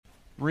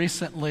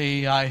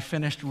Recently, I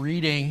finished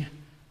reading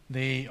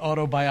the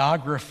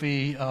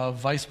autobiography of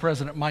Vice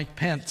President Mike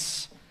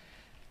Pence,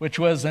 which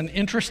was an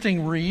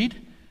interesting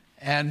read.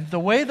 And the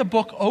way the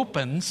book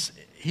opens,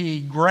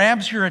 he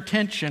grabs your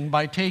attention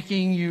by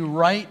taking you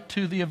right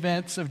to the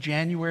events of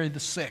January the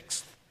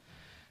 6th.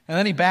 And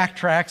then he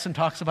backtracks and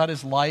talks about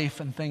his life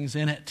and things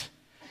in it.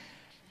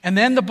 And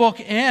then the book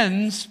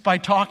ends by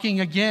talking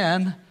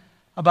again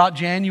about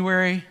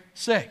January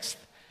 6th.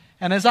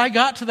 And as I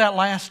got to that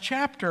last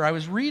chapter, I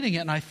was reading it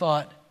and I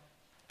thought,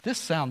 this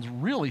sounds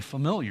really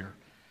familiar.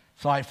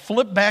 So I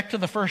flipped back to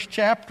the first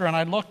chapter and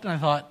I looked and I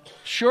thought,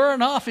 sure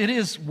enough, it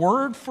is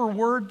word for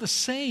word the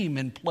same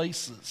in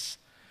places.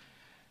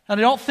 And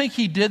I don't think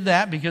he did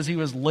that because he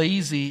was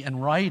lazy in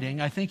writing.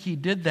 I think he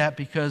did that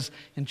because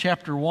in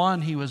chapter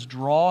 1, he was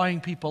drawing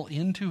people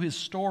into his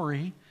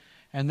story.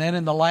 And then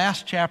in the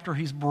last chapter,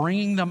 he's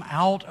bringing them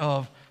out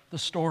of the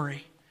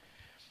story.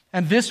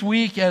 And this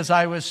week, as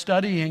I was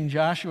studying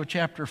Joshua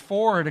chapter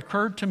 4, it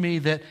occurred to me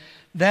that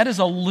that is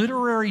a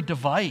literary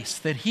device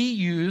that he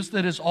used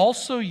that is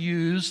also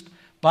used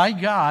by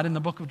God in the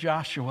book of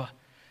Joshua.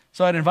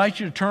 So I'd invite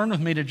you to turn with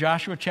me to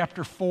Joshua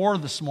chapter 4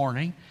 this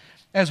morning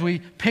as we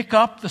pick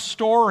up the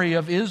story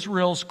of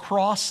Israel's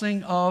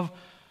crossing of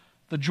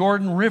the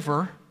Jordan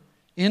River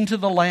into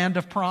the land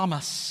of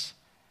promise.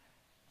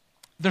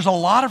 There's a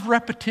lot of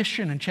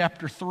repetition in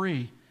chapter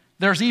 3.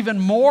 There's even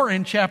more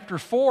in chapter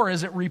 4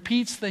 as it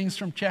repeats things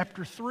from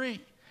chapter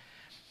 3.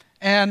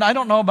 And I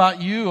don't know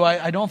about you,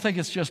 I don't think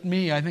it's just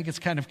me. I think it's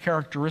kind of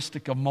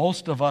characteristic of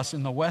most of us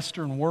in the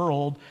Western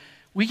world.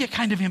 We get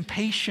kind of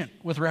impatient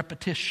with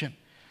repetition.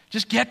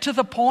 Just get to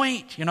the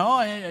point, you know.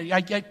 I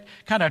get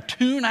kind of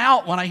tune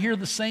out when I hear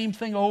the same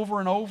thing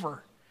over and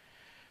over.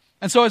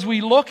 And so as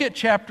we look at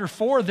chapter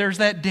 4, there's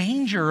that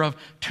danger of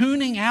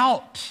tuning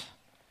out.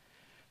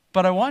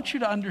 But I want you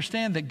to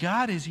understand that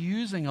God is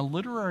using a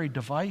literary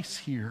device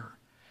here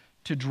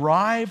to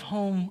drive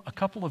home a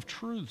couple of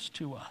truths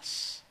to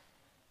us.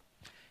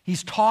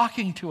 He's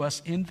talking to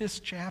us in this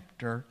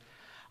chapter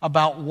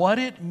about what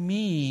it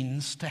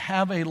means to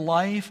have a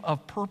life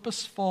of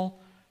purposeful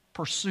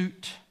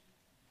pursuit.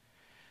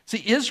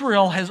 See,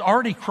 Israel has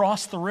already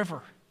crossed the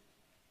river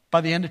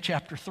by the end of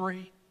chapter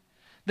 3.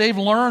 They've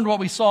learned what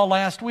we saw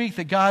last week,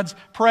 that God's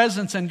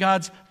presence and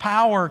God's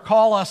power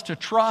call us to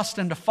trust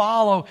and to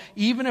follow,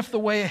 even if the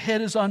way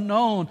ahead is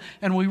unknown.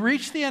 And we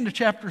reach the end of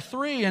chapter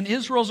 3, and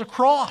Israel's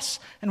across.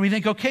 And we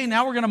think, okay,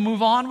 now we're going to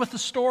move on with the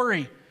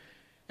story.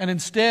 And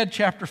instead,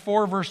 chapter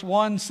 4, verse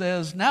 1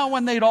 says, now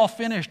when they'd all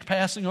finished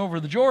passing over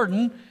the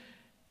Jordan,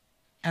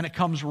 and it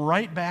comes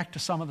right back to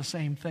some of the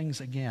same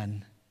things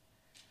again.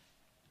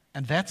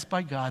 And that's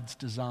by God's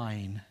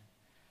design,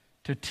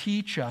 to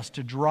teach us,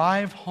 to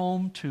drive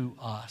home to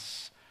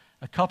us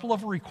a couple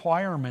of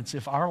requirements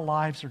if our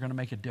lives are going to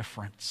make a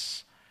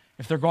difference,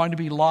 if they're going to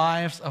be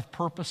lives of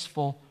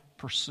purposeful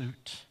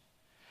pursuit.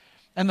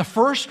 And the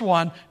first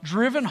one,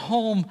 driven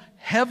home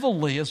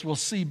heavily, as we'll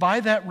see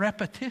by that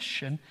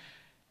repetition,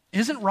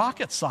 isn't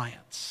rocket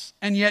science.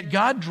 And yet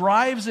God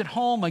drives it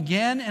home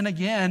again and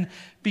again,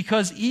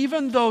 because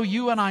even though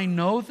you and I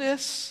know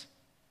this,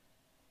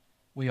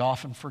 we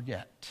often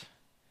forget.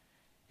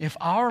 If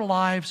our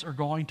lives are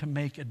going to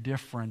make a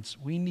difference,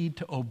 we need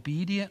to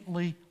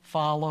obediently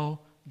follow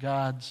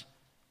God's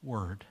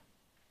word.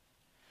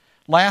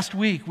 Last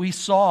week, we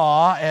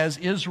saw as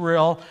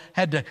Israel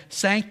had to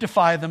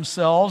sanctify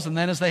themselves, and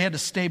then as they had to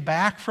stay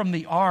back from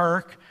the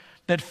ark,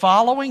 that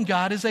following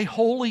God is a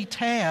holy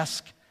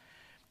task.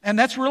 And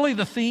that's really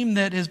the theme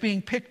that is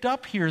being picked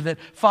up here, that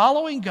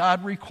following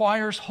God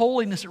requires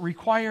holiness. It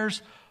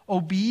requires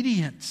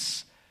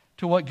obedience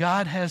to what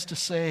God has to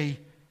say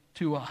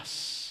to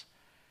us.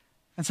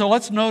 And so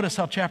let's notice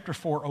how chapter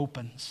 4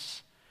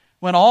 opens.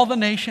 When all the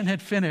nation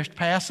had finished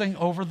passing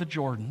over the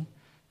Jordan,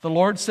 the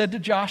Lord said to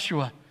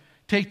Joshua,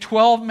 take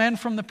 12 men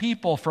from the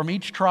people, from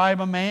each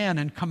tribe a man,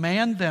 and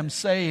command them,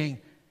 saying,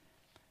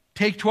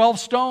 take 12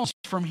 stones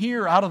from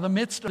here out of the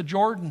midst of the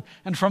Jordan,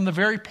 and from the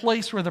very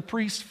place where the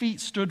priest's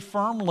feet stood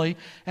firmly,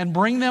 and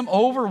bring them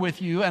over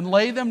with you, and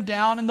lay them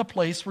down in the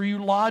place where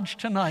you lodge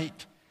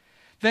tonight.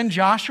 Then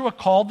Joshua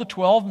called the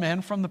 12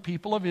 men from the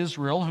people of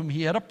Israel, whom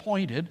he had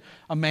appointed,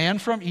 a man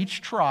from each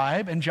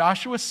tribe. And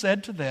Joshua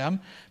said to them,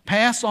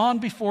 pass on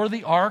before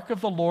the ark of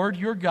the Lord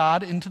your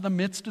God into the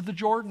midst of the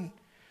Jordan,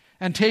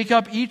 and take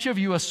up each of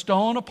you a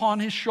stone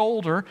upon his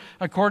shoulder,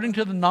 according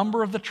to the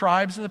number of the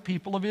tribes of the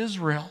people of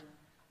Israel.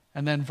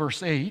 And then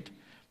verse 8,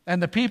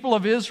 and the people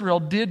of Israel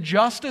did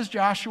just as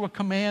Joshua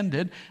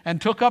commanded, and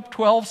took up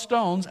 12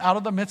 stones out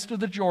of the midst of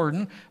the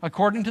Jordan,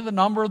 according to the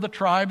number of the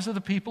tribes of the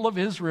people of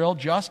Israel,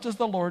 just as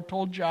the Lord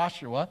told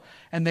Joshua.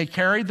 And they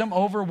carried them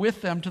over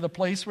with them to the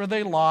place where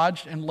they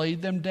lodged, and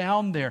laid them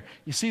down there.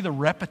 You see the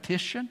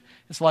repetition?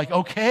 It's like,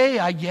 okay,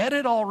 I get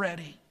it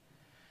already.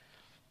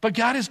 But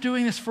God is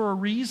doing this for a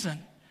reason.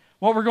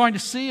 What we're going to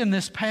see in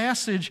this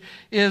passage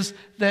is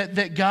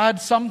that God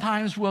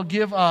sometimes will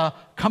give a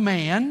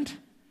command,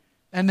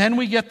 and then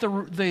we get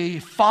the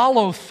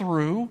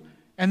follow-through,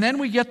 And then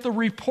we get the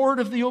report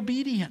of the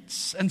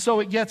obedience. And so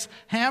it gets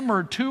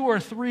hammered 2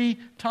 or 3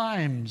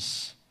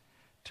 times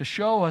to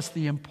show us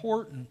the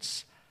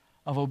importance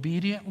of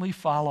obediently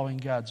following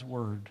God's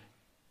word.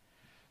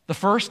 The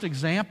first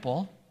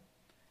example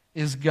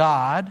is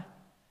God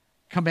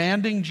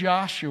commanding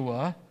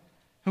Joshua,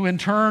 who in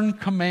turn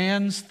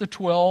commands the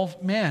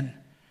 12 men.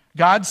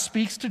 God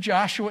speaks to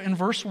Joshua in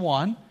verse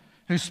 1,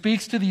 who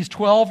speaks to these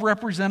 12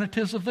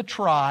 representatives of the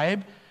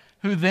tribe,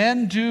 who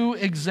then do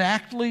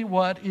exactly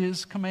what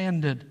is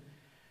commanded.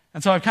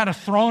 And so I've kind of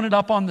thrown it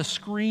up on the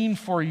screen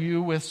for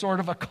you with sort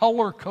of a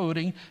color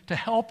coding to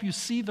help you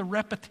see the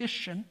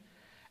repetition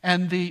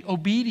and the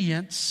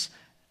obedience,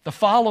 the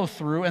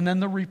follow-through, and then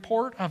the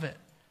report of it.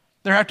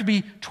 There have to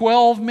be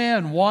 12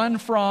 men, one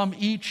from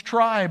each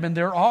tribe, and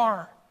there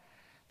are.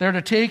 They're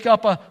to take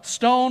up a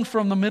stone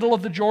from the middle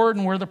of the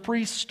Jordan where the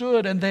priests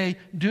stood, and they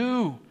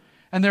do.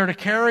 And they're to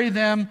carry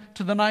them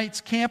to the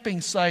night's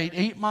camping site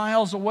 8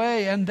 miles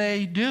away, and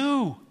they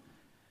do.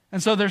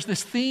 And so there's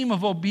this theme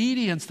of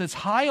obedience that's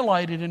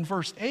highlighted in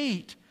verse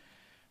 8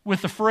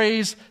 with the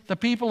phrase, the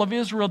people of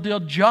Israel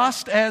did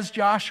just as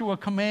Joshua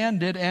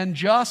commanded and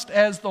just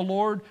as the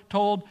Lord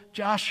told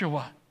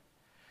Joshua.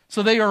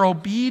 So they are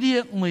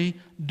obediently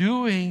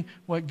doing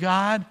what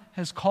God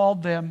has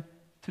called them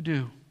to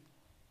do.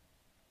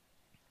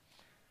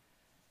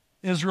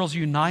 Israel's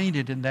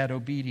united in that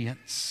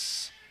obedience.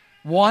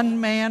 One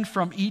man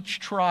from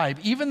each tribe.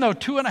 Even though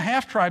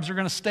 2.5 tribes are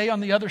going to stay on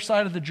the other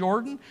side of the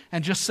Jordan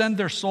and just send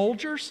their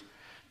soldiers,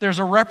 there's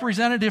a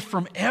representative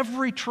from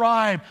every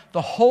tribe.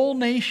 The whole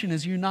nation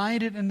is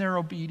united in their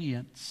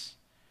obedience.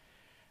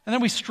 And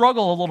then we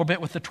struggle a little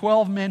bit with the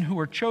 12 men who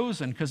were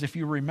chosen, because if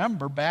you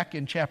remember back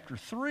in chapter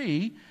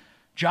 3,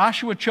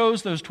 Joshua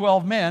chose those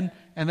 12 men,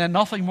 and then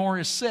nothing more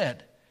is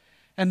said.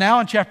 And now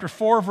in chapter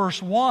 4,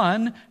 verse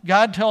 1,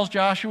 God tells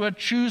Joshua,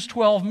 choose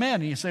 12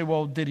 men. And you say,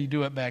 well, did he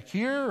do it back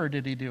here or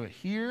did he do it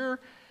here?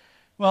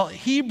 Well,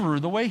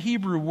 the way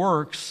Hebrew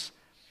works,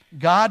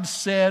 God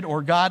said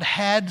or God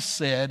had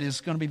said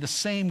is going to be the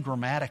same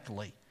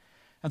grammatically.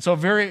 And so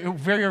very,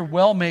 very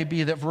well may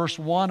be that verse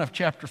 1 of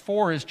chapter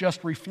 4 is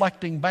just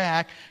reflecting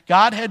back.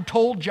 God had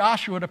told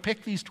Joshua to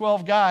pick these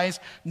 12 guys.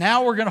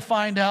 Now we're going to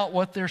find out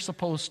what they're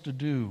supposed to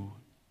do.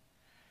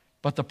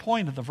 But the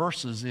point of the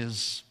verses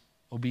is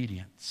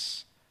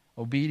obedience.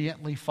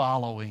 Obediently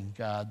following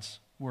God's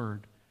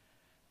word.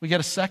 We get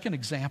a second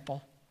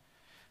example.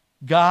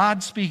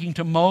 God speaking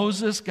to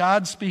Moses,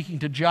 God speaking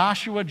to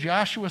Joshua,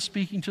 Joshua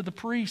speaking to the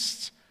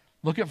priests.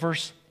 Look at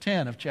verse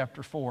 10 of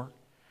chapter 4.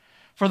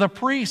 For the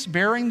priests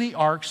bearing the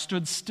ark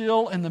stood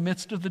still in the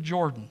midst of the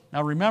Jordan.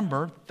 Now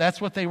remember,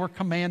 that's what they were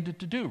commanded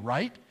to do,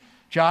 right?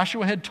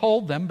 Joshua had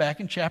told them back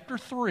in chapter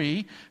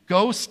 3,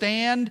 go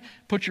stand,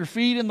 put your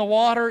feet in the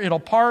water, it'll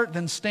part,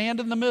 then stand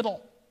in the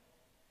middle.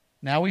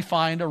 Now we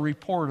find a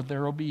report of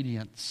their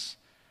obedience.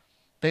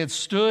 They had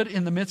stood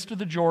in the midst of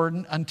the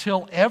Jordan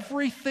until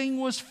everything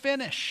was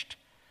finished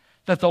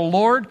that the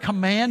Lord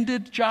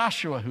commanded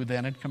Joshua, who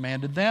then had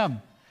commanded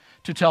them,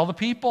 to tell the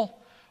people,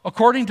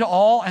 according to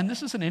all, and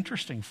this is an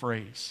interesting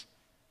phrase,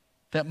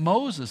 that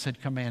Moses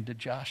had commanded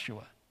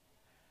Joshua.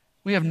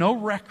 We have no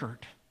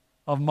record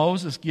of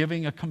Moses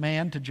giving a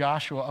command to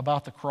Joshua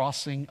about the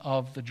crossing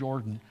of the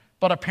Jordan.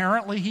 But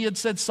apparently he had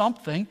said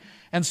something,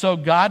 and so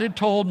God had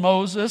told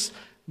Moses,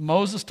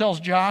 Moses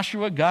tells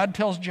Joshua, God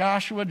tells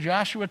Joshua,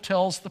 Joshua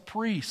tells the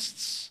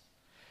priests.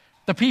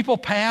 The people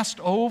passed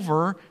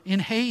over in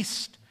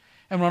haste.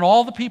 And when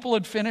all the people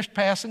had finished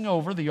passing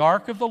over, the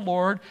ark of the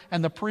Lord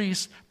and the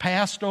priests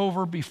passed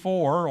over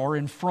before or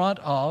in front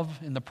of,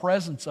 in the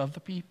presence of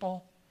the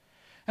people.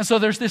 And so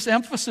there's this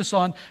emphasis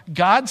on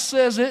God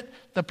says it,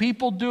 the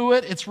people do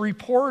it, it's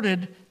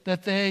reported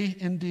that they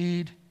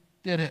indeed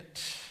did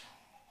it.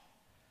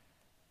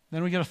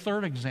 Then we get a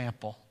third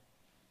example.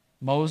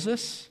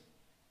 Moses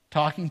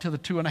talking to the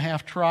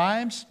 2.5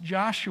 tribes,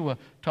 Joshua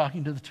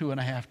talking to the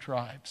 2.5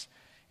 tribes.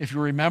 If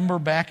you remember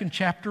back in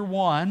chapter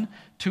 1,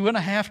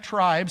 2.5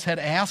 tribes had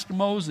asked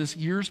Moses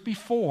years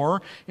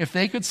before if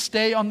they could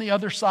stay on the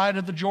other side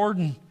of the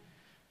Jordan.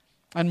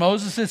 And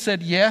Moses had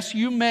said, yes,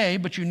 you may,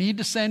 but you need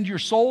to send your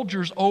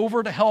soldiers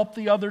over to help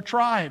the other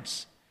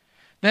tribes.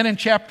 Then in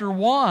chapter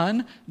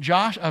 1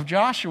 of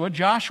Joshua,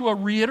 Joshua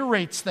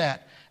reiterates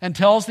that and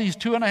tells these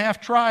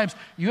 2.5 tribes,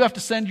 you have to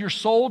send your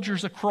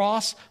soldiers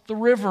across the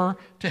river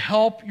to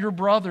help your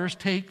brothers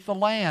take the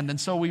land.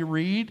 And so we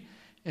read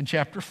in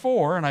chapter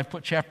 4, and I've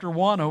put chapter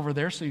 1 over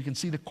there so you can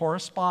see the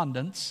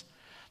correspondence.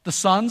 The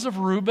sons of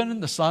Reuben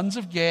and the sons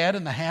of Gad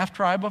and the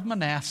half-tribe of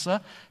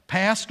Manasseh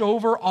passed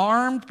over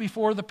armed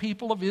before the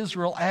people of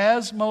Israel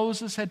as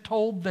Moses had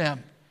told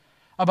them.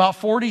 About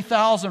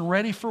 40,000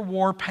 ready for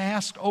war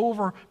passed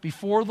over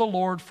before the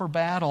Lord for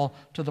battle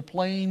to the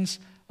plains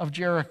of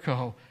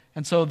Jericho.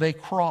 And so they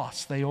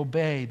cross, they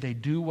obey, they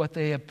do what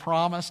they had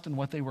promised and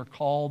what they were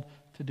called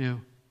to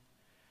do.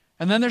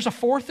 And then there's a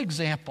fourth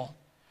example.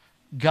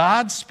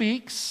 God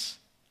speaks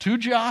to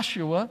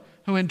Joshua,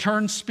 who in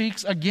turn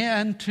speaks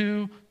again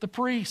to the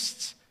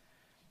priests.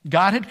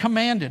 God had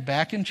commanded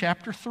back in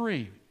chapter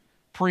 3,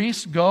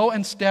 priests, go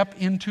and step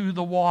into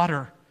the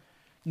water.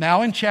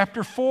 Now in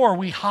chapter 4,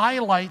 we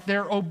highlight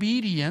their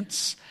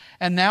obedience,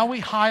 and now we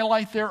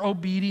highlight their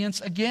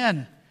obedience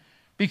again,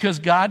 because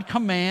God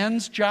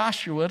commands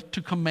Joshua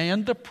to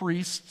command the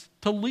priests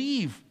to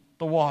leave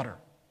the water.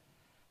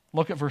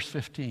 Look at verse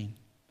 15.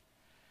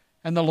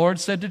 And the Lord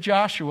said to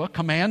Joshua,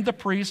 command the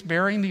priests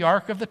bearing the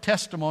ark of the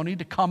testimony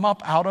to come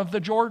up out of the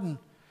Jordan.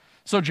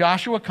 So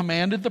Joshua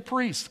commanded the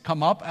priests,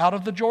 come up out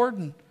of the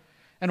Jordan.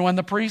 And when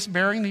the priests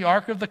bearing the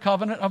ark of the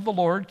covenant of the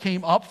Lord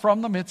came up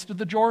from the midst of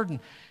the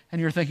Jordan.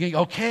 And you're thinking,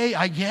 okay,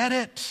 I get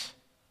it.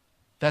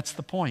 That's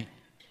the point.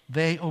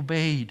 They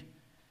obeyed.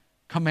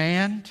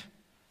 Command,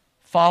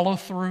 follow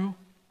through,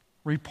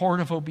 report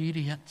of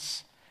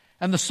obedience.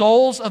 And the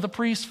soles of the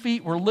priest's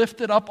feet were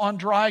lifted up on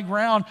dry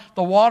ground.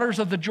 The waters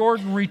of the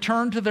Jordan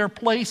returned to their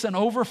place and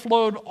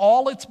overflowed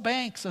all its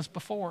banks as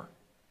before.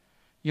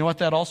 You know what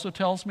that also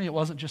tells me? It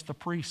wasn't just the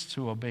priests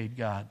who obeyed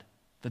God.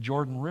 The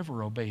Jordan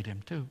River obeyed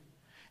him too.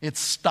 It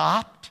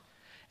stopped,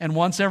 and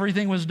once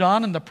everything was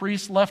done and the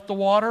priests left the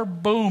water,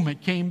 boom,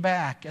 it came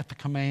back at the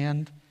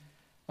command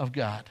of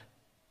God.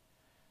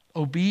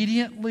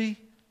 Obediently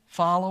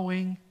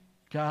following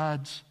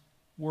God's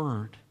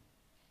word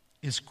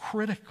is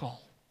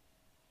critical.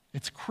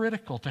 It's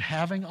critical to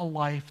having a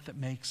life that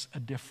makes a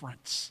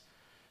difference,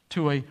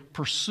 to a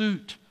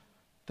pursuit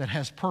that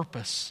has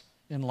purpose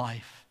in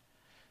life.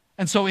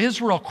 And so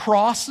Israel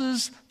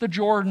crosses the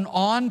Jordan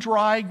on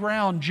dry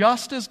ground,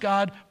 just as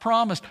God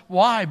promised.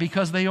 Why?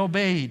 Because they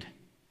obeyed.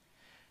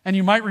 And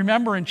you might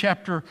remember in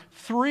chapter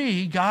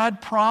 3, God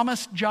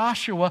promised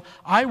Joshua,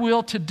 I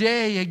will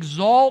today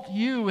exalt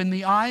you in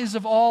the eyes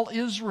of all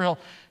Israel.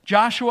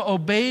 Joshua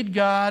obeyed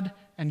God,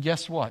 and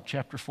guess what?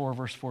 Chapter 4,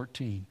 verse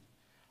 14.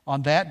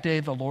 On that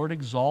day, the Lord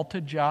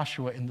exalted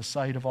Joshua in the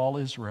sight of all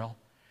Israel,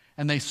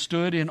 and they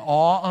stood in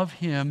awe of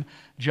him,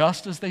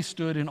 just as they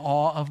stood in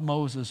awe of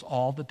Moses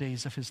all the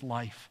days of his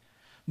life.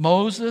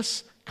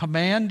 Moses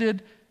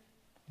commanded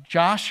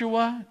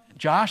Joshua.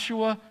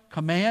 Joshua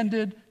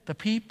commanded the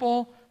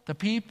people. The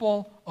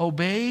people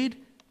obeyed,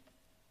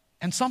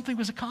 and something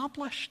was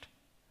accomplished.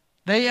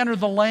 They entered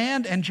the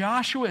land, and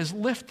Joshua is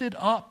lifted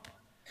up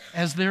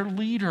as their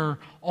leader,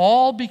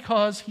 all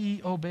because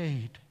he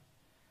obeyed.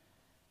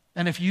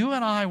 And if you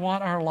and I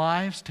want our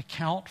lives to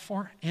count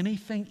for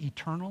anything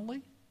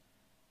eternally,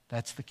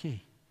 that's the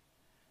key.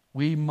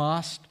 We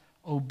must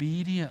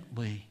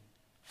obediently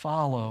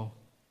follow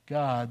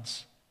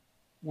God's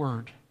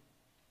word.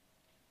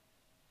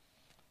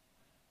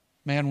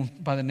 A man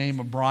by the name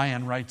of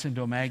Brian writes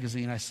into a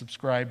magazine I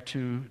subscribe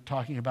to,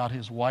 talking about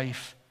his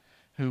wife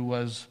who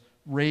was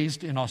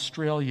raised in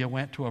Australia,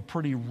 went to a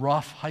pretty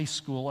rough high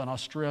school in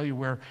Australia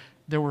where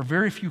there were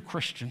very few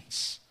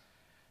Christians.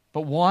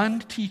 But one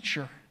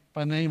teacher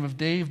by the name of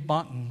Dave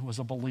Bunton was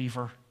a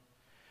believer.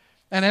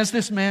 And as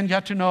this man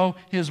got to know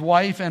his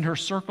wife and her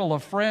circle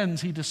of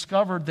friends, he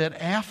discovered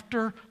that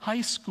after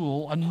high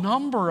school, a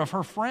number of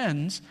her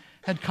friends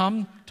had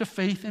come to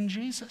faith in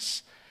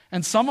Jesus.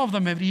 And some of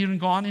them had even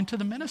gone into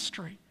the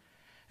ministry.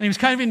 And he was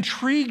kind of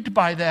intrigued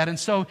by that. And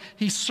so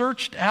he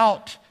searched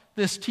out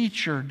this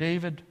teacher,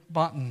 David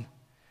Bunton.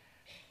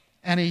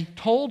 And he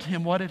told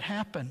him what had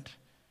happened.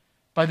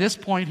 By this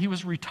point, he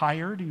was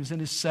retired. He was in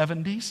his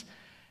 70s.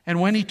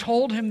 And when he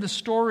told him the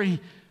story,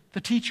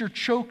 the teacher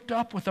choked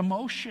up with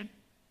emotion.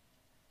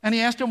 And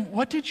he asked him,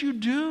 what did you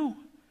do?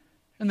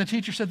 And the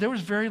teacher said, there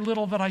was very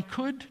little that I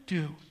could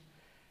do.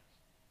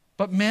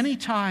 But many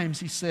times,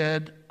 he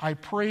said, I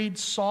prayed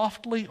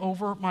softly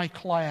over my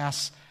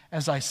class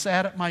as I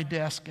sat at my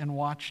desk and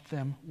watched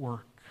them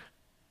work.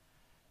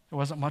 There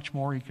wasn't much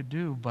more he could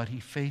do, but he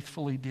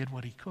faithfully did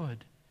what he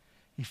could.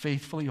 He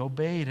faithfully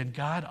obeyed, and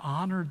God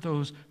honored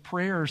those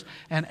prayers.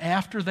 And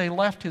after they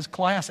left his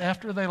class,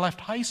 after they left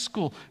high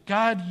school,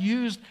 God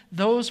used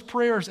those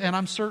prayers, and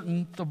I'm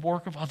certain the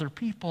work of other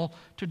people,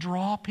 to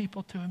draw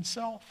people to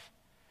himself.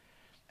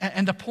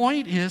 And the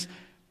point is,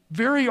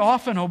 very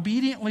often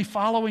obediently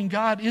following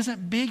God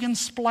isn't big and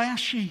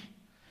splashy.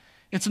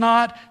 It's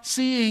not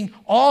seeing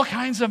all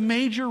kinds of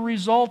major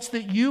results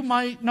that you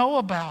might know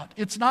about.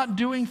 It's not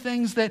doing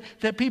things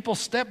that people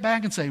step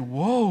back and say,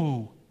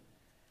 whoa.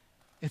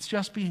 It's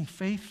just being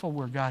faithful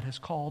where God has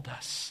called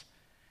us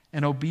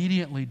and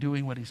obediently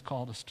doing what he's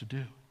called us to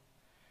do.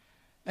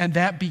 And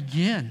that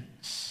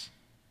begins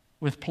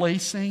with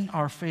placing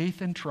our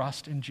faith and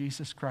trust in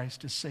Jesus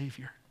Christ as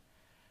Savior.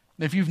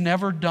 If you've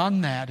never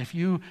done that, if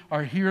you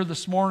are here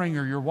this morning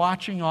or you're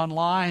watching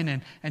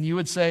online and you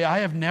would say, I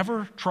have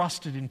never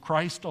trusted in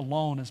Christ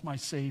alone as my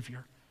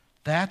Savior,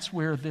 that's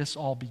where this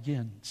all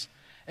begins.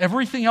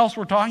 Everything else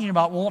we're talking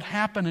about won't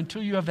happen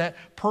until you have that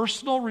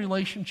personal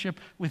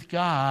relationship with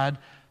God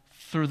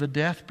through the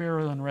death,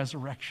 burial, and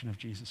resurrection of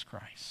Jesus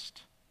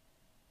Christ.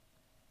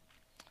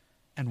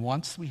 And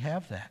once we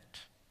have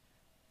that,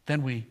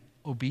 then we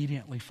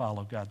obediently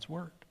follow God's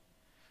word.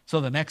 So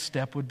the next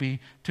step would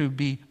be to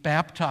be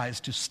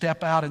baptized, to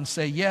step out and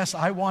say, yes,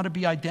 I want to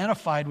be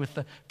identified with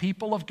the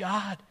people of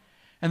God.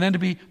 And then to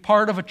be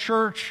part of a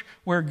church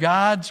where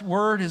God's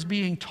Word is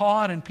being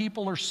taught and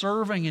people are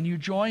serving, and you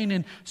join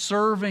in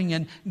serving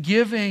and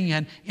giving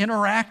and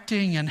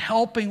interacting and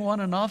helping one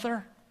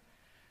another.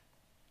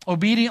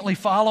 Obediently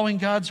following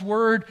God's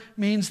Word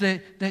means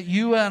that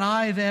you and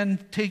I then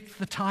take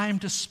the time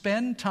to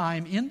spend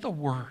time in the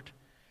Word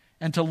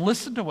and to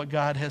listen to what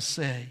God is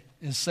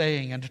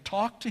saying and to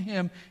talk to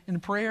Him in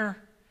prayer.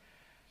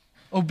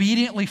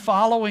 Obediently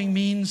following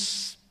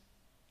means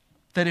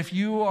that if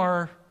you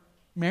are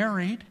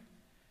married,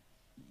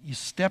 you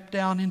step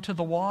down into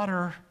the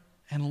water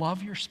and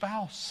love your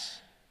spouse,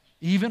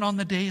 even on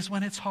the days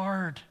when it's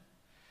hard.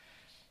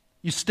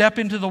 You step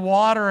into the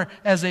water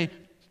as a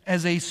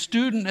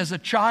student, as a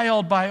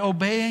child, by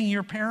obeying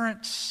your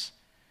parents.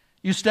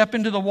 You step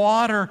into the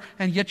water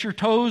and get your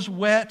toes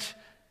wet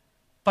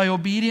by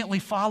obediently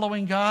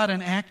following God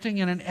and acting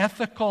in an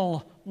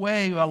ethical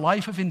way, a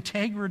life of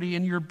integrity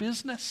in your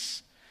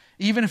business,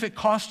 even if it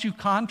costs you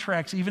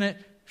contracts, even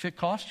if it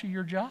costs you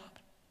your job.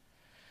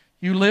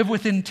 You live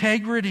with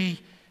integrity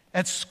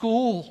at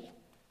school,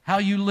 how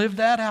you live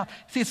that out.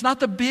 See, it's not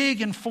the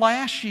big and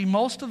flashy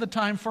most of the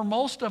time. For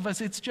most of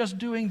us, it's just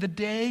doing the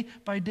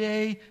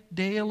day-by-day,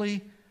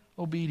 daily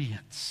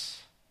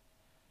obedience.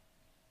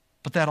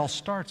 But that all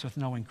starts with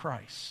knowing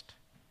Christ,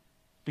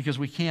 because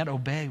we can't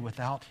obey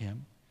without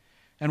Him.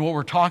 And what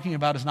we're talking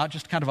about is not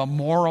just kind of a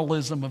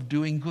moralism of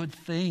doing good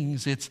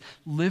things. It's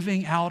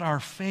living out our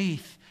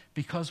faith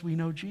because we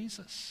know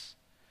Jesus.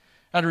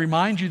 I'd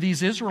remind you,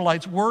 these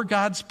Israelites were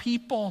God's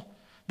people.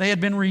 They had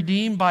been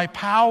redeemed by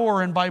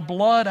power and by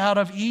blood out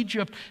of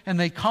Egypt, and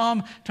they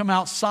come to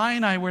Mount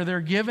Sinai where they're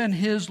given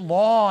His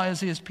law as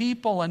His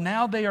people, and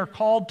now they are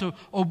called to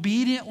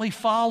obediently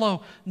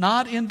follow,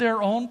 not in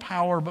their own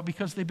power, but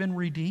because they've been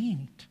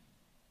redeemed.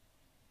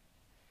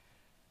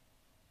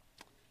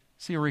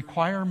 See, a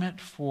requirement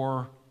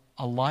for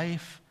a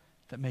life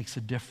that makes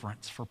a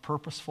difference, for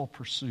purposeful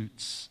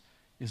pursuits,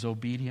 is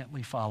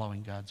obediently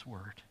following God's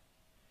Word.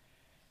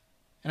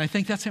 And I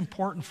think that's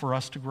important for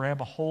us to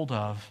grab a hold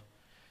of,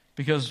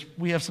 because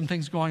we have some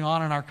things going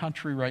on in our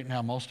country right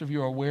now. Most of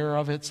you are aware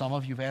of it. Some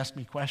of you have asked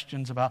me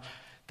questions about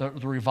the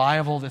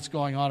revival that's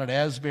going on at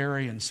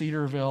Asbury and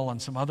Cedarville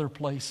and some other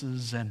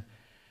places. And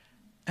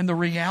the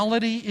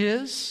reality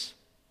is,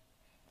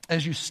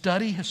 as you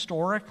study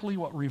historically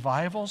what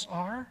revivals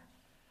are,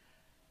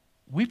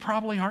 we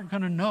probably aren't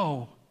going to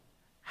know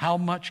how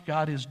much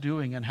God is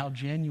doing and how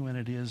genuine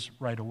it is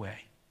right away.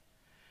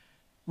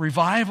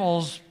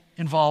 Revivals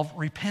involve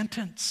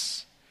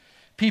repentance.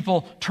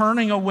 People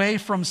turning away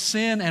from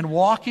sin and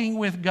walking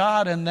with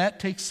God, and that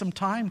takes some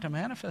time to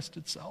manifest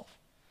itself.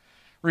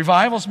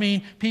 Revivals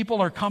mean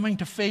people are coming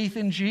to faith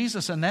in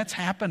Jesus, and that's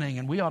happening,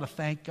 and we ought to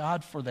thank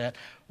God for that.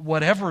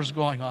 Whatever is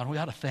going on, we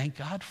ought to thank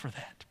God for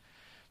that.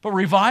 But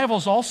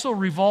revivals also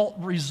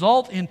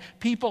result in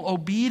people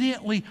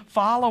obediently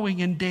following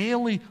in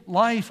daily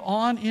life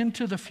on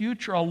into the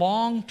future, a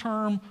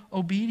long-term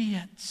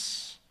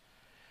obedience.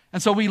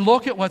 And so we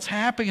look at what's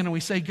happening and we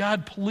say,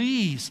 God,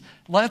 please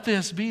let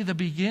this be the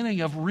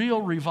beginning of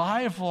real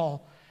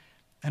revival.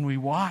 And we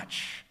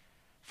watch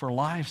for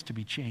lives to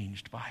be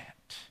changed by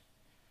it.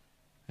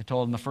 I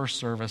told in the first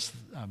service,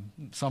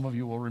 some of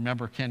you will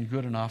remember Ken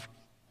Goodenough.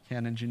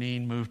 Ken and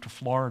Janine moved to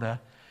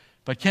Florida.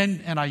 But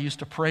Ken and I used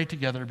to pray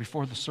together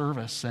before the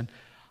service. And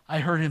I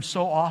heard him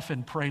so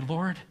often pray,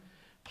 Lord,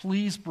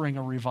 please bring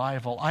a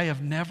revival. I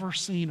have never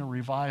seen a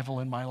revival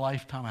in my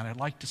lifetime, and I'd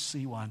like to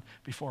see one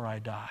before I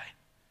die.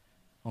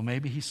 Well,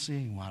 maybe he's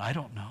seeing one. I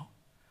don't know.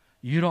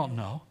 You don't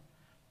know.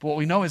 But what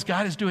we know is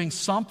God is doing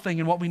something,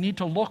 and what we need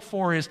to look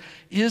for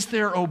is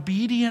there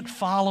obedient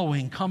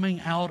following coming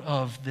out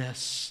of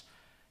this?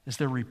 Is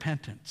there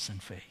repentance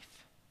and faith?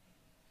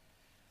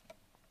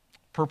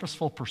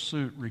 Purposeful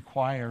pursuit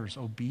requires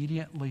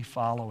obediently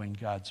following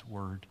God's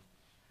Word.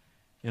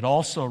 It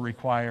also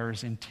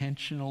requires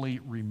intentionally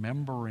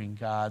remembering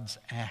God's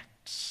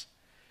acts.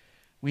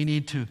 We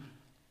need to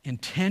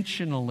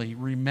intentionally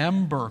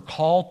remember,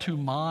 call to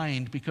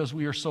mind, because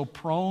we are so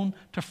prone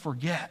to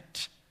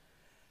forget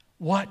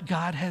what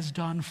God has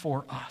done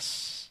for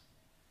us.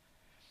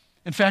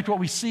 In fact, what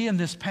we see in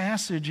this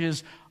passage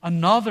is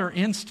another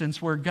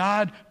instance where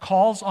God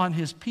calls on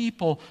His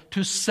people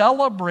to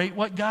celebrate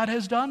what God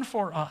has done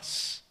for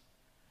us.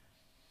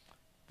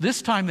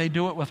 This time they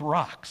do it with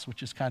rocks,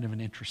 which is kind of an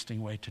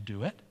interesting way to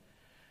do it.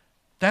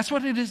 That's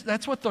what it is.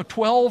 That's what the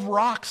 12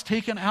 rocks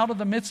taken out of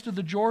the midst of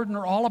the Jordan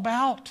are all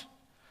about.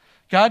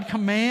 God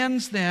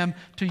commands them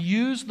to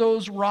use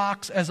those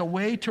rocks as a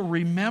way to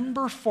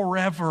remember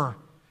forever,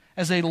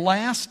 as a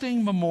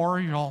lasting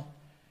memorial,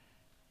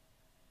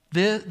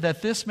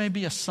 that this may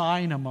be a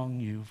sign among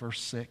you,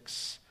 verse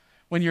 6.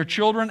 When your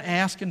children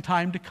ask in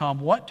time to come,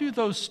 what do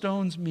those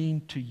stones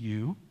mean to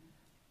you?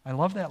 I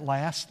love that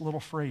last little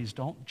phrase.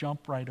 Don't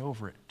jump right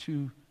over it.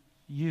 To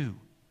you.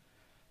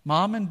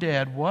 Mom and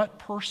Dad, what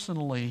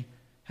personally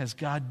has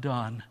God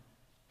done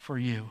for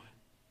you?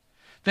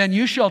 Then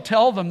you shall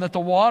tell them that the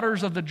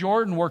waters of the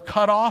Jordan were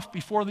cut off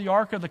before the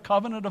ark of the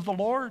covenant of the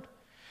Lord.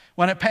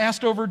 When it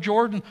passed over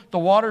Jordan, the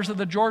waters of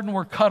the Jordan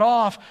were cut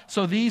off,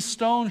 so these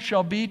stones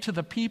shall be to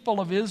the people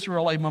of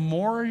Israel a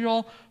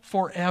memorial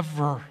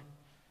forever.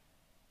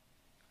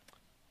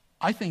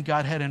 I think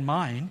God had in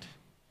mind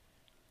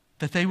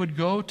that they would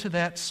go to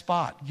that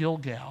spot,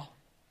 Gilgal,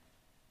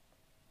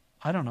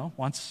 I don't know,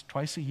 once,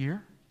 twice a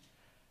year,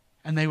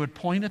 and they would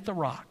point at the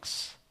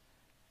rocks,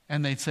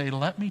 and they'd say,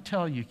 let me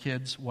tell you,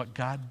 kids, what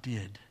God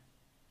did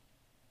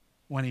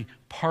when He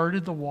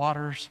parted the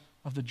waters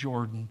of the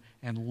Jordan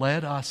and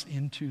led us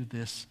into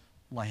this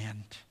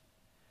land.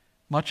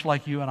 Much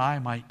like you and I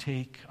might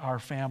take our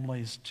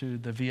families to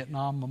the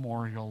Vietnam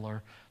Memorial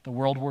or the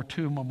World War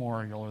II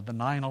Memorial or the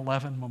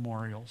 9/11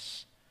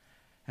 memorials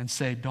and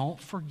say, don't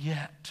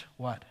forget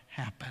what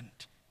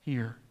happened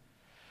here.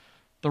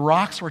 The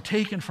rocks were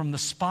taken from the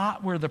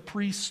spot where the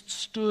priests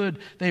stood.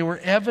 They were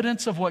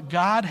evidence of what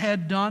God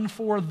had done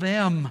for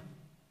them.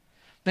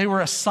 They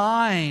were a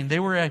sign. They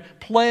were a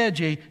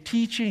pledge, a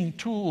teaching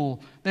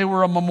tool. They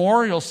were a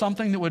memorial,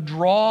 something that would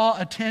draw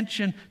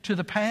attention to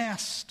the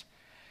past.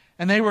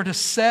 And they were to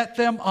set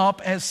them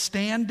up as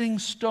standing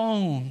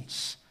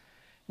stones.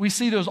 We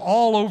see those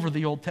all over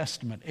the Old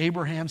Testament.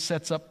 Abraham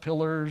sets up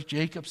pillars.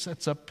 Jacob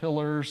sets up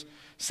pillars.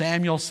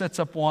 Samuel sets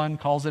up one,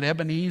 calls it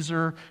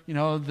Ebenezer.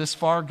 This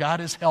far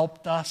God has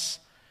helped us.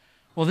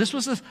 Well, this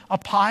was a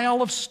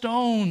pile of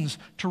stones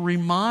to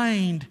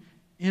remind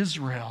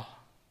Israel.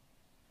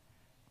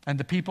 And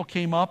the people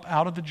came up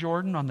out of the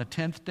Jordan on the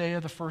 10th day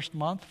of the first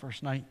month,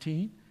 verse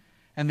 19.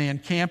 And they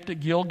encamped at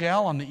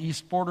Gilgal on the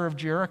east border of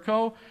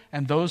Jericho.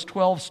 And those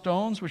 12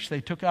 stones which they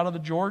took out of the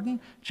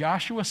Jordan,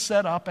 Joshua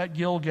set up at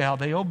Gilgal.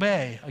 They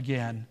obey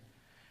again.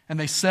 And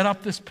they set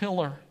up this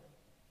pillar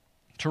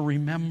to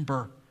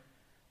remember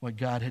what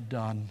God had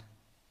done.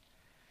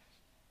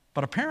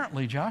 But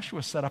apparently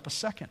Joshua set up a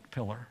second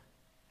pillar.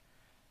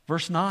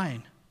 Verse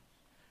 9.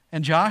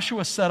 And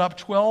Joshua set up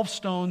 12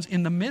 stones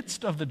in the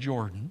midst of the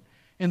Jordan,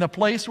 in the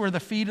place where the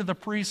feet of the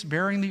priests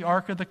bearing the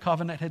Ark of the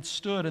Covenant had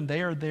stood, and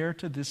they are there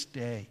to this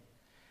day.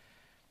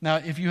 Now,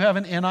 if you have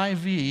an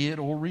NIV, it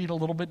will read a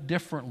little bit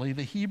differently.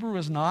 The Hebrew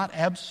is not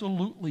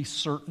absolutely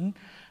certain.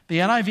 The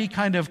NIV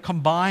kind of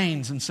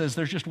combines and says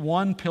there's just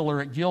one pillar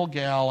at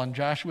Gilgal, and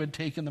Joshua had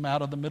taken them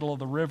out of the middle of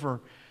the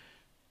river.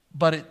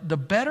 But the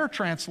better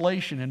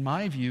translation, in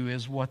my view,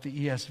 is what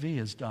the ESV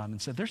has done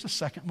and said there's a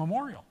second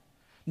memorial.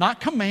 Not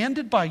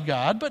commanded by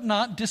God, but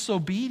not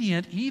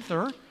disobedient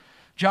either.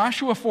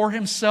 Joshua for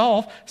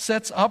himself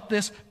sets up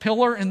this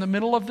pillar in the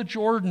middle of the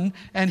Jordan,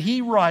 and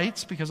he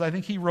writes, because I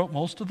think he wrote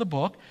most of the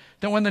book,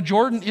 that when the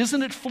Jordan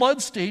isn't at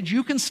flood stage,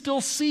 you can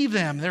still see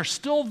them. They're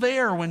still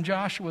there when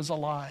Joshua's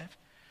alive.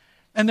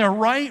 And they're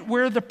right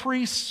where the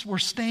priests were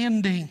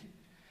standing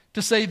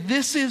to say,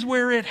 this is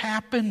where it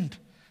happened.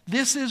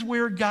 This is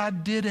where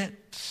God did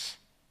it.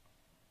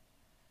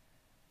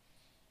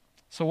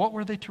 So what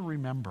were they to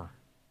remember?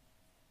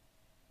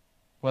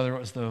 Whether it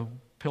was the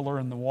pillar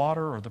in the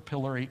water or the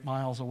pillar 8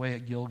 miles away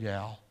at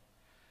Gilgal,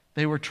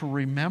 they were to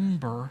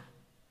remember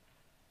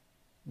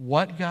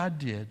what God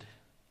did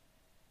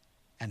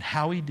and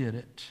how He did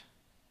it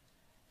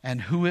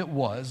and who it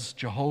was,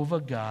 Jehovah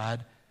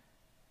God,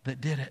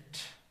 that did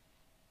it.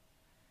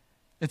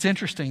 It's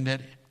interesting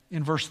that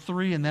in verse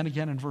 3 and then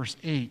again in verse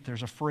 8,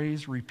 there's a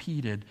phrase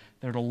repeated.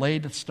 They're to lay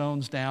the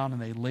stones down,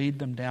 and they laid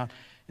them down.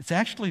 It's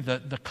actually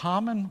the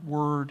common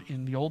word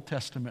in the Old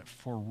Testament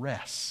for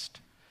rest.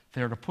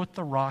 They're to put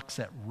the rocks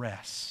at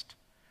rest.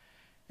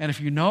 And if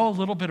you know a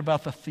little bit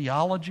about the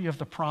theology of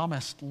the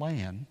promised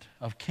land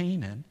of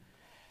Canaan,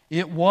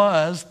 it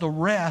was the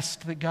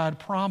rest that God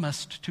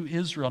promised to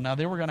Israel. Now,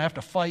 they were going to have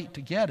to fight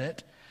to get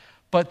it,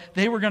 but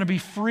they were going to be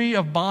free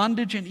of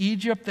bondage in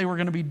Egypt. They were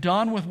going to be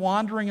done with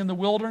wandering in the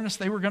wilderness.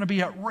 They were going to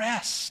be at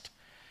rest.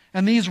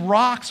 And these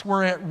rocks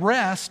were at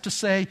rest to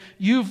say,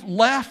 you've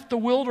left the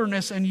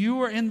wilderness and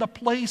you are in the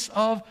place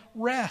of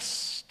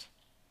rest.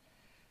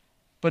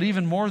 But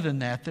even more than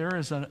that, there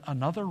is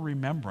another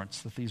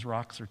remembrance that these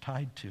rocks are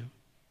tied to.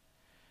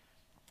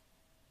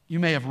 You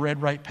may have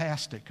read right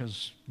past it,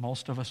 because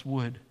most of us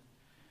would.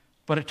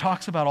 But it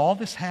talks about all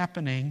this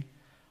happening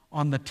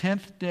on the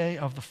 10th day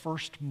of the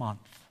first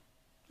month.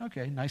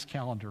 Okay, nice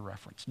calendar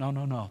reference.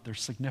 No.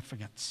 There's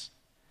significance.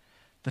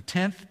 The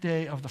 10th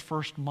day of the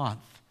first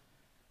month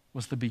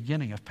was the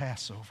beginning of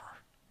Passover.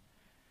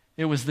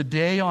 It was the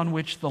day on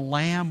which the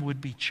lamb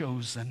would be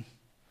chosen.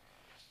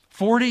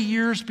 40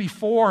 years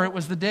before, it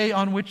was the day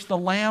on which the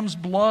lamb's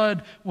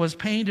blood was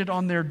painted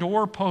on their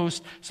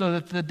doorpost so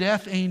that the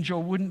death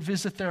angel wouldn't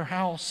visit their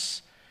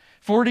house.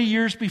 40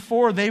 years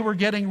before, they were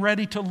getting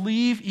ready to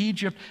leave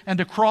Egypt and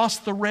to cross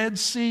the Red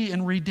Sea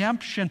in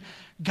redemption.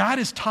 God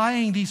is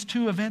tying these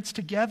two events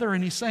together,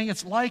 and He's saying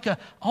it's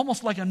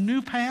almost like a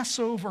new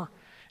Passover.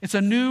 It's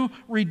a new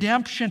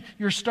redemption.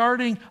 You're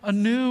starting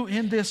anew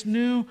in this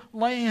new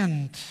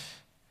land.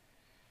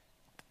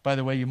 By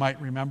the way, you might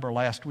remember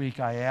last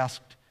week I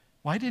asked,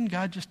 why didn't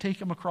God just take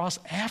them across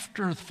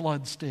after the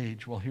flood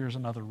stage? Well, here's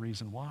another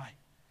reason why.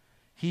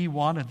 He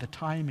wanted the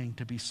timing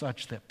to be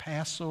such that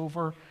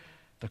Passover,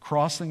 the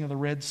crossing of the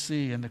Red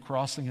Sea, and the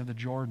crossing of the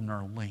Jordan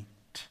are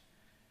linked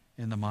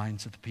in the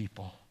minds of the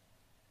people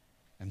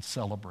and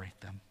celebrate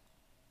them.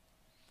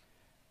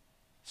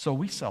 So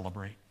we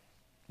celebrate.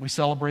 We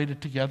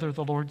celebrated together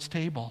the Lord's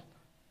table,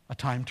 a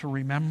time to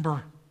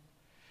remember.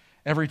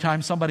 Every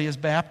time somebody is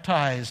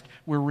baptized,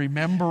 we're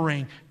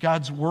remembering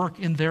God's work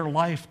in their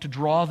life to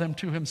draw them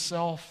to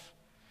Himself.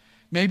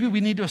 Maybe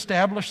we need to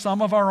establish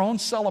some of our own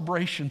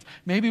celebrations.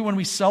 Maybe when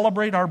we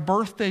celebrate our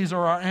birthdays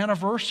or our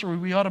anniversary,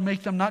 we ought to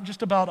make them not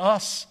just about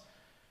us,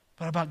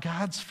 but about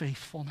God's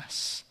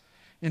faithfulness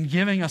in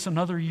giving us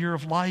another year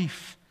of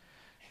life.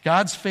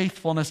 God's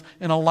faithfulness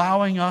in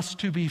allowing us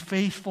to be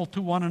faithful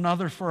to one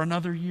another for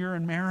another year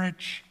in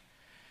marriage.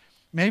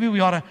 Maybe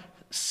we ought to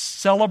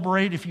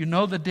celebrate, if you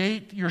know the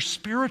date, your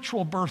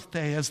spiritual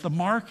birthday as the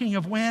marking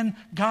of when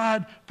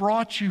God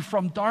brought you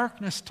from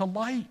darkness to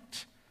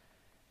light.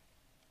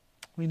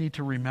 We need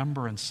to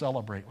remember and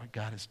celebrate what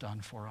God has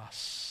done for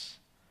us.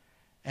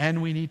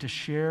 And we need to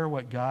share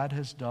what God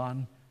has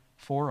done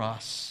for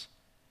us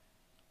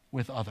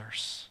with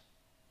others.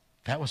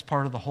 That was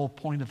part of the whole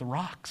point of the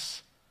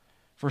rocks.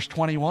 Verse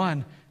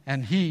 21,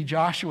 and he,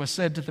 Joshua,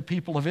 said to the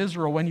people of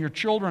Israel, when your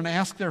children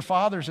ask their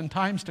fathers in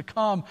times to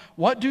come,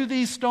 what do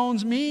these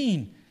stones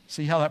mean?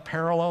 See how that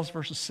parallels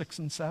verses 6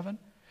 and 7?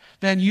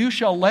 Then you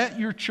shall let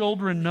your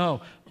children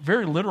know.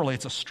 Very literally,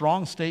 it's a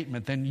strong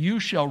statement. Then you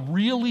shall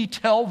really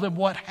tell them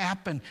what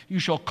happened. You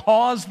shall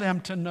cause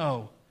them to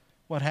know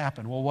what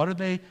happened. Well, what are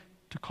they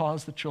to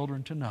cause the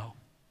children to know?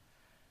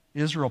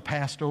 Israel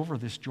passed over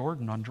this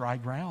Jordan on dry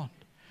ground.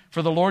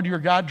 For the Lord your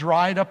God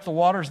dried up the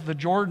waters of the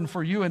Jordan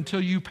for you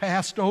until you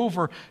passed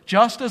over,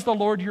 just as the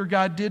Lord your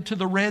God did to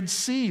the Red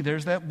Sea.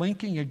 There's that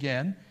linking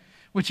again,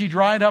 which He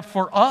dried up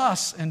for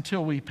us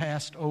until we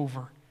passed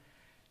over.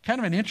 Kind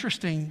of an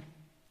interesting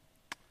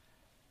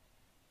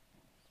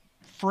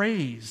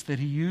phrase that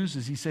He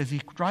uses. He says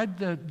He dried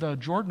the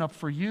Jordan up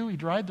for you. He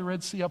dried the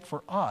Red Sea up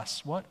for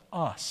us. What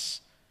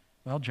us?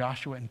 Well,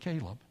 Joshua and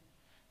Caleb.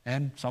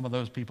 And some of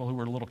those people who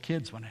were little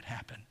kids when it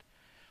happened.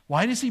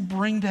 Why does He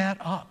bring that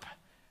up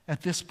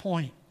at this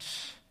point?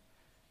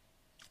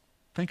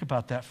 Think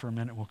about that for a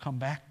minute. We'll come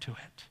back to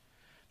it.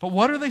 But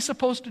what are they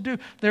supposed to do?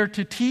 They're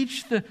to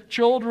teach the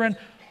children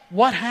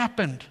what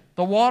happened.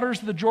 The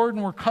waters of the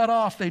Jordan were cut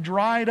off. They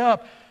dried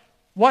up.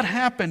 What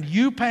happened?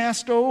 You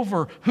passed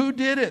over. Who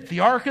did it? The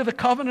Ark of the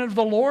Covenant of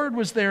the Lord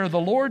was there. The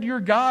Lord your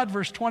God,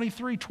 verse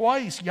 23,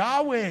 twice.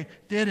 Yahweh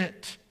did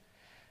it.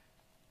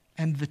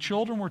 And the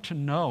children were to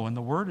know, and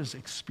the word is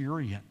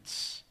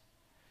experience.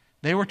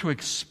 They were to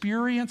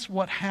experience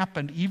what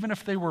happened, even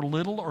if they were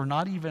little or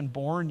not even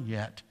born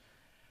yet,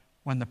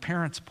 when the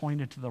parents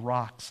pointed to the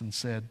rocks and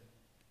said,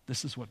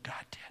 this is what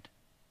God did.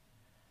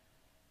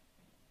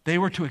 They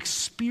were to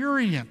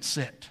experience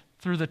it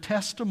through the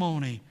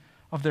testimony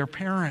of their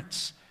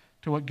parents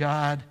to what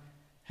God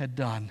had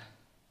done.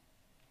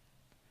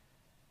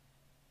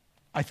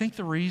 I think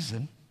the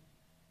reason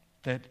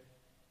that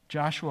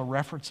Joshua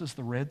references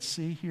the Red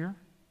Sea here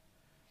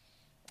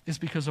is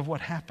because of what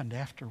happened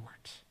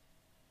afterwards.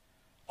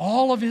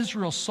 All of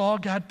Israel saw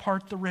God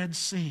part the Red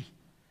Sea,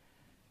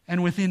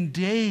 and within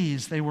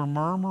days they were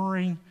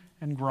murmuring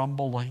and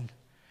grumbling.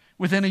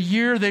 Within a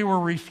year they were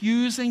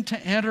refusing to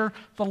enter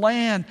the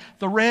land.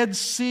 The Red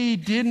Sea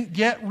didn't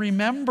get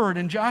remembered,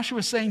 and Joshua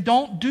is saying,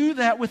 don't do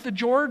that with the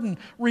Jordan.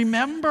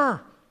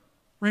 Remember.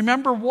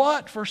 Remember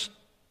what? Verse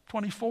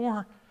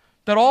 24.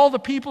 That all the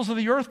peoples of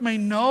the earth may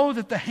know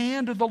that the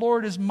hand of the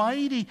Lord is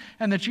mighty,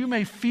 and that you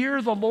may fear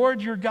the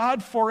Lord your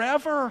God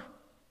forever.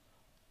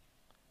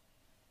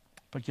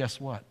 But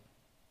guess what?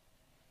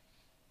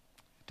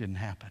 It didn't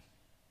happen.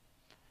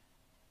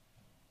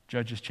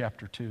 Judges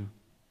chapter 2.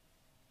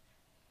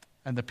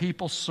 And the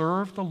people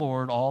served the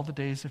Lord all the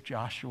days of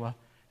Joshua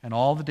and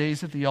all the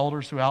days of the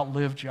elders who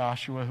outlived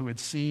Joshua, who had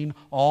seen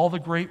all the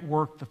great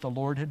work that the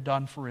Lord had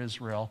done for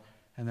Israel.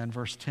 And then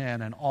verse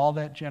 10, and all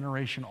that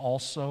generation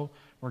also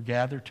were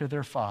gathered to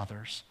their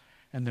fathers,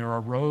 and there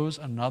arose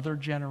another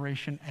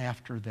generation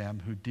after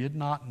them who did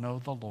not know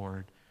the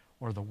Lord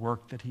or the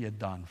work that He had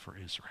done for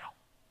Israel.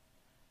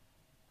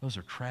 Those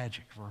are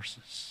tragic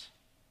verses.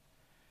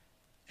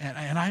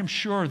 And I'm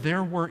sure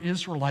there were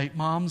Israelite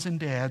moms and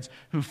dads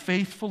who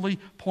faithfully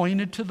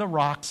pointed to the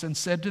rocks and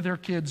said to their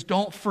kids,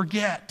 don't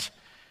forget.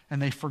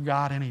 And they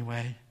forgot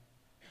anyway.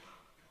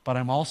 But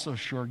I'm also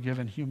sure,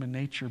 given human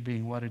nature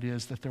being what it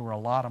is, that there were a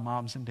lot of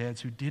moms and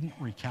dads who didn't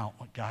recount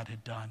what God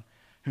had done,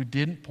 who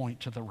didn't point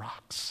to the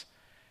rocks.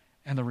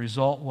 And the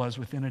result was,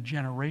 within a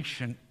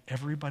generation,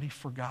 everybody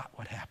forgot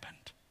what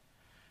happened.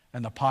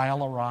 And the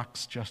pile of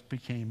rocks just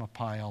became a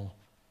pile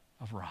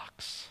of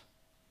rocks.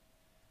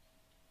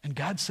 And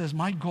God says,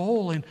 my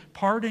goal in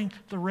parting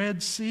the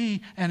Red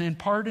Sea and in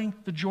parting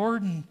the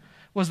Jordan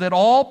was that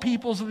all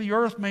peoples of the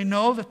earth may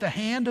know that the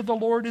hand of the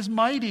Lord is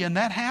mighty. And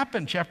that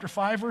happened. Chapter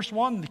 5, verse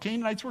 1, the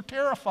Canaanites were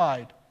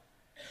terrified.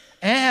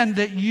 And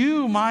that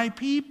you, my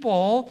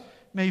people,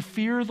 may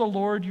fear the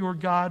Lord your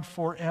God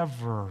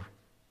forever.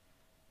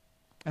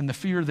 And the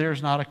fear there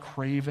is not a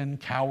craven,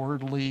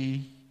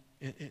 cowardly,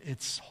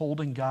 it's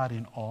holding God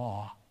in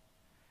awe.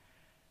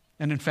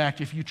 And in fact,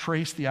 if you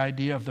trace the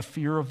idea of the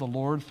fear of the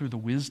Lord through the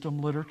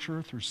wisdom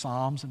literature, through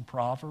Psalms and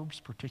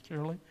Proverbs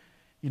particularly,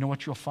 you know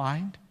what you'll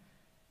find?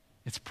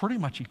 It's pretty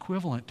much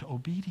equivalent to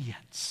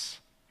obedience.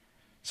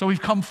 So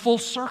we've come full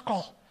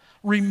circle.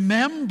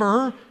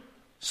 Remember,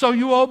 so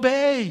you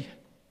obey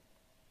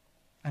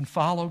and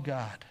follow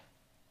God.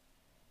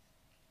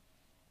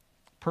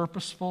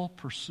 Purposeful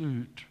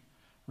pursuit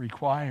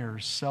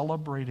requires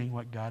celebrating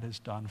what God has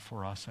done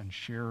for us and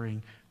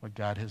sharing what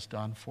God has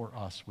done for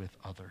us with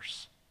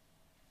others.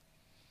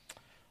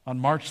 On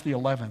March the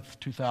 11th,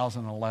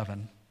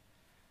 2011,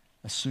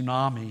 a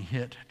tsunami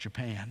hit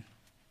Japan.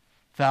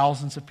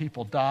 Thousands of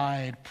people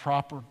died,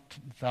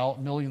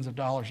 millions of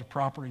dollars of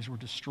properties were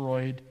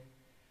destroyed.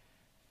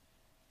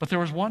 But there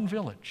was one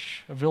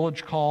village, a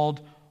village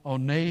called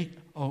Aneoshi,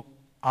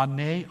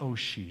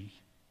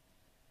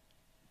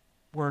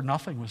 where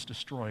nothing was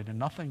destroyed and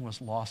nothing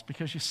was lost.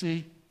 Because you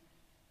see,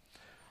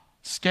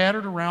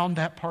 scattered around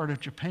that part of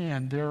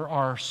Japan, there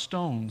are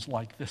stones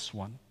like this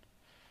one.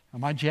 Now,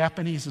 my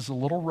Japanese is a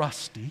little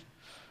rusty,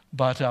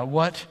 but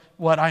what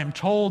I am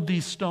told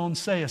these stones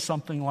say is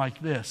something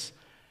like this.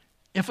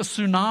 If a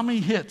tsunami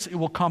hits, it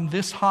will come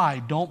this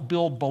high. Don't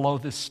build below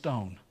this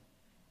stone.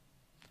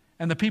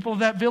 And the people of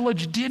that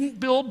village didn't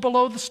build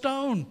below the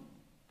stone.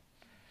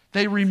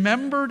 They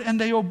remembered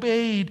and they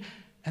obeyed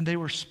and they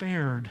were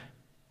spared.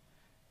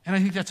 And I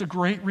think that's a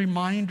great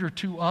reminder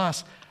to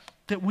us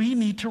that we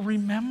need to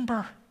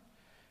remember.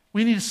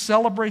 We need to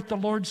celebrate the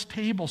Lord's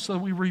table so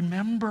we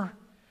remember.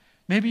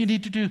 Maybe you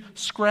need to do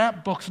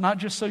scrapbooks, not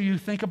just so you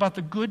think about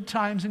the good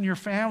times in your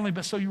family,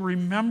 but so you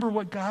remember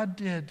what God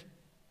did.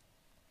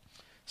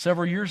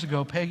 Several years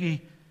ago,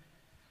 Peggy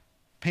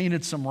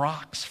painted some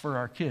rocks for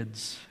our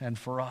kids and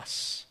for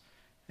us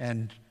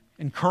and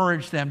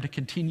encouraged them to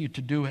continue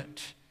to do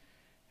it.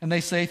 And they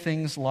say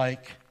things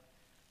like,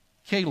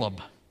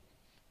 Caleb,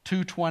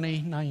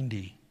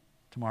 2/20/90,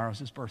 tomorrow's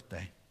his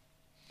birthday.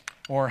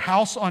 Or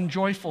House on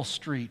Joyful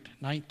Street,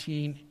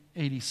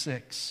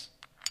 1986.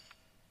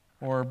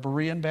 Or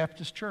Berean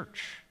Baptist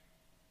Church,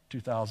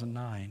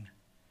 2009.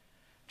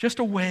 Just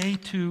a way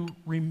to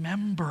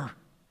remember.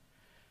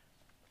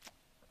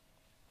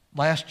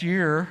 Last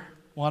year,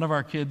 one of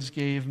our kids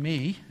gave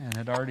me, and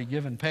had already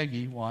given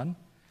Peggy one,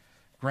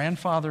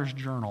 grandfather's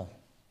journal.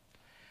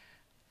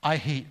 I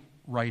hate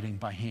writing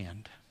by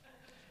hand.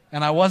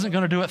 And I wasn't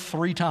going to do it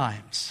 3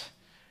 times.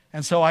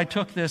 And so I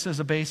took this as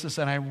a basis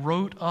and I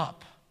wrote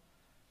up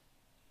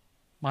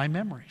my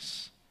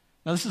memories.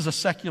 Now, this is a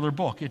secular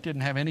book. It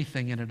didn't have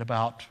anything in it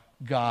about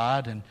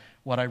God and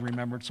what I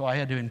remembered, so I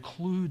had to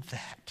include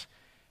that.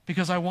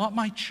 Because I want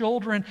my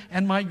children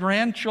and my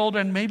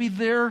grandchildren, maybe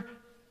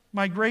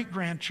my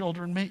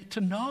great-grandchildren, to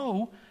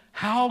know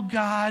how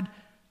God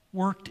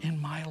worked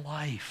in my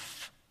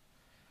life.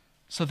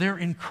 So they're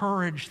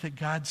encouraged that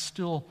God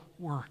still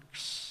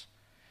works.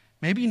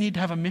 Maybe you need to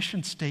have a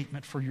mission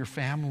statement for your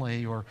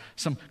family or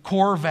some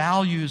core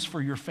values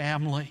for your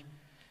family.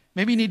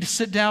 Maybe you need to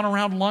sit down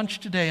around lunch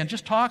today and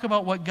just talk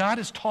about what God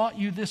has taught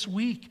you this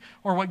week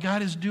or what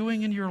God is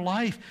doing in your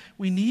life.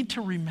 We need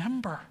to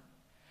remember.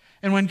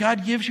 And when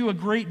God gives you a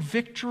great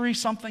victory,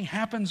 something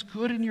happens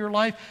good in your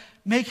life,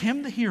 make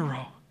Him the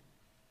hero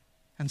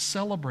and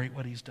celebrate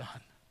what He's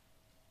done.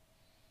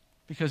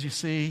 Because you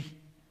see,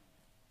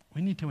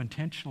 we need to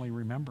intentionally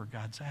remember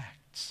God's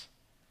acts.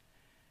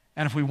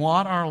 And if we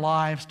want our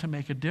lives to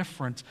make a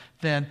difference,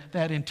 then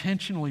that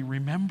intentionally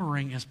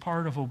remembering is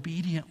part of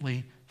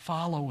obediently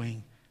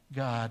following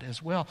God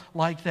as well.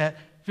 Like that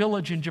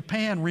village in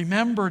Japan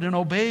remembered and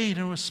obeyed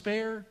and was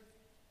spared.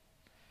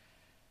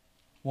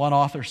 One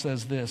author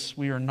says this,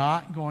 we are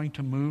not going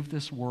to move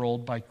this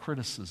world by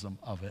criticism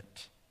of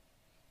it,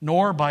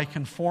 nor by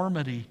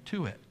conformity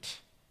to it,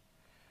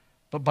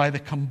 but by the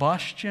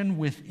combustion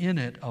within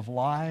it of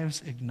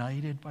lives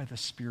ignited by the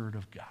Spirit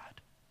of God.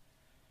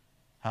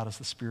 How does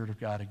the Spirit of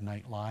God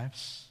ignite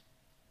lives?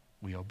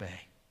 We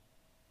obey.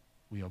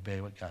 We obey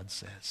what God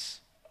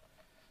says.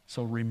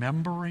 So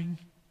remembering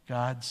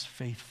God's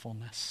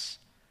faithfulness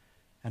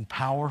and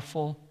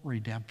powerful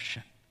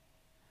redemption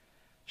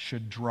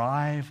should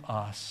drive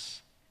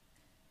us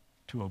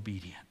to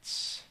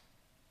obedience.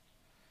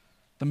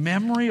 The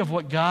memory of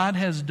what God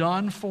has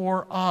done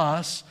for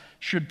us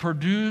should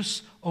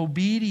produce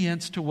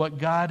obedience to what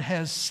God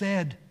has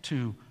said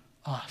to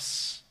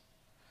us.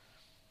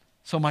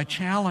 So my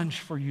challenge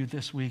for you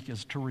this week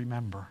is to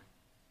remember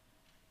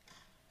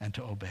and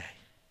to obey.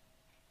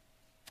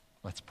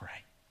 Let's pray.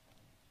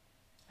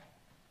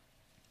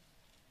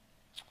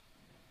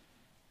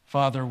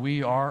 Father,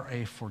 we are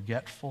a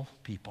forgetful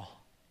people.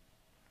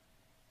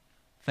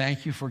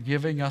 Thank you for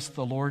giving us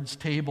the Lord's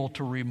table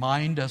to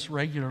remind us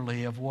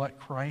regularly of what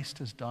Christ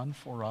has done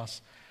for us.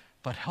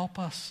 But help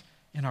us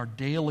in our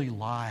daily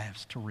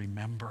lives to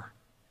remember.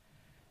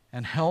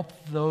 And help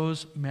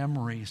those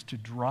memories to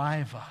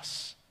drive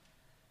us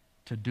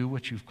to do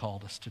what you've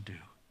called us to do.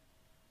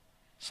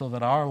 So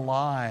that our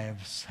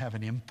lives have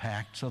an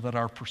impact, so that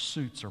our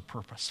pursuits are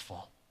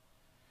purposeful.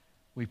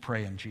 We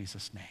pray in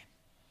Jesus' name.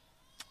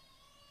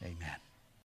 Amen.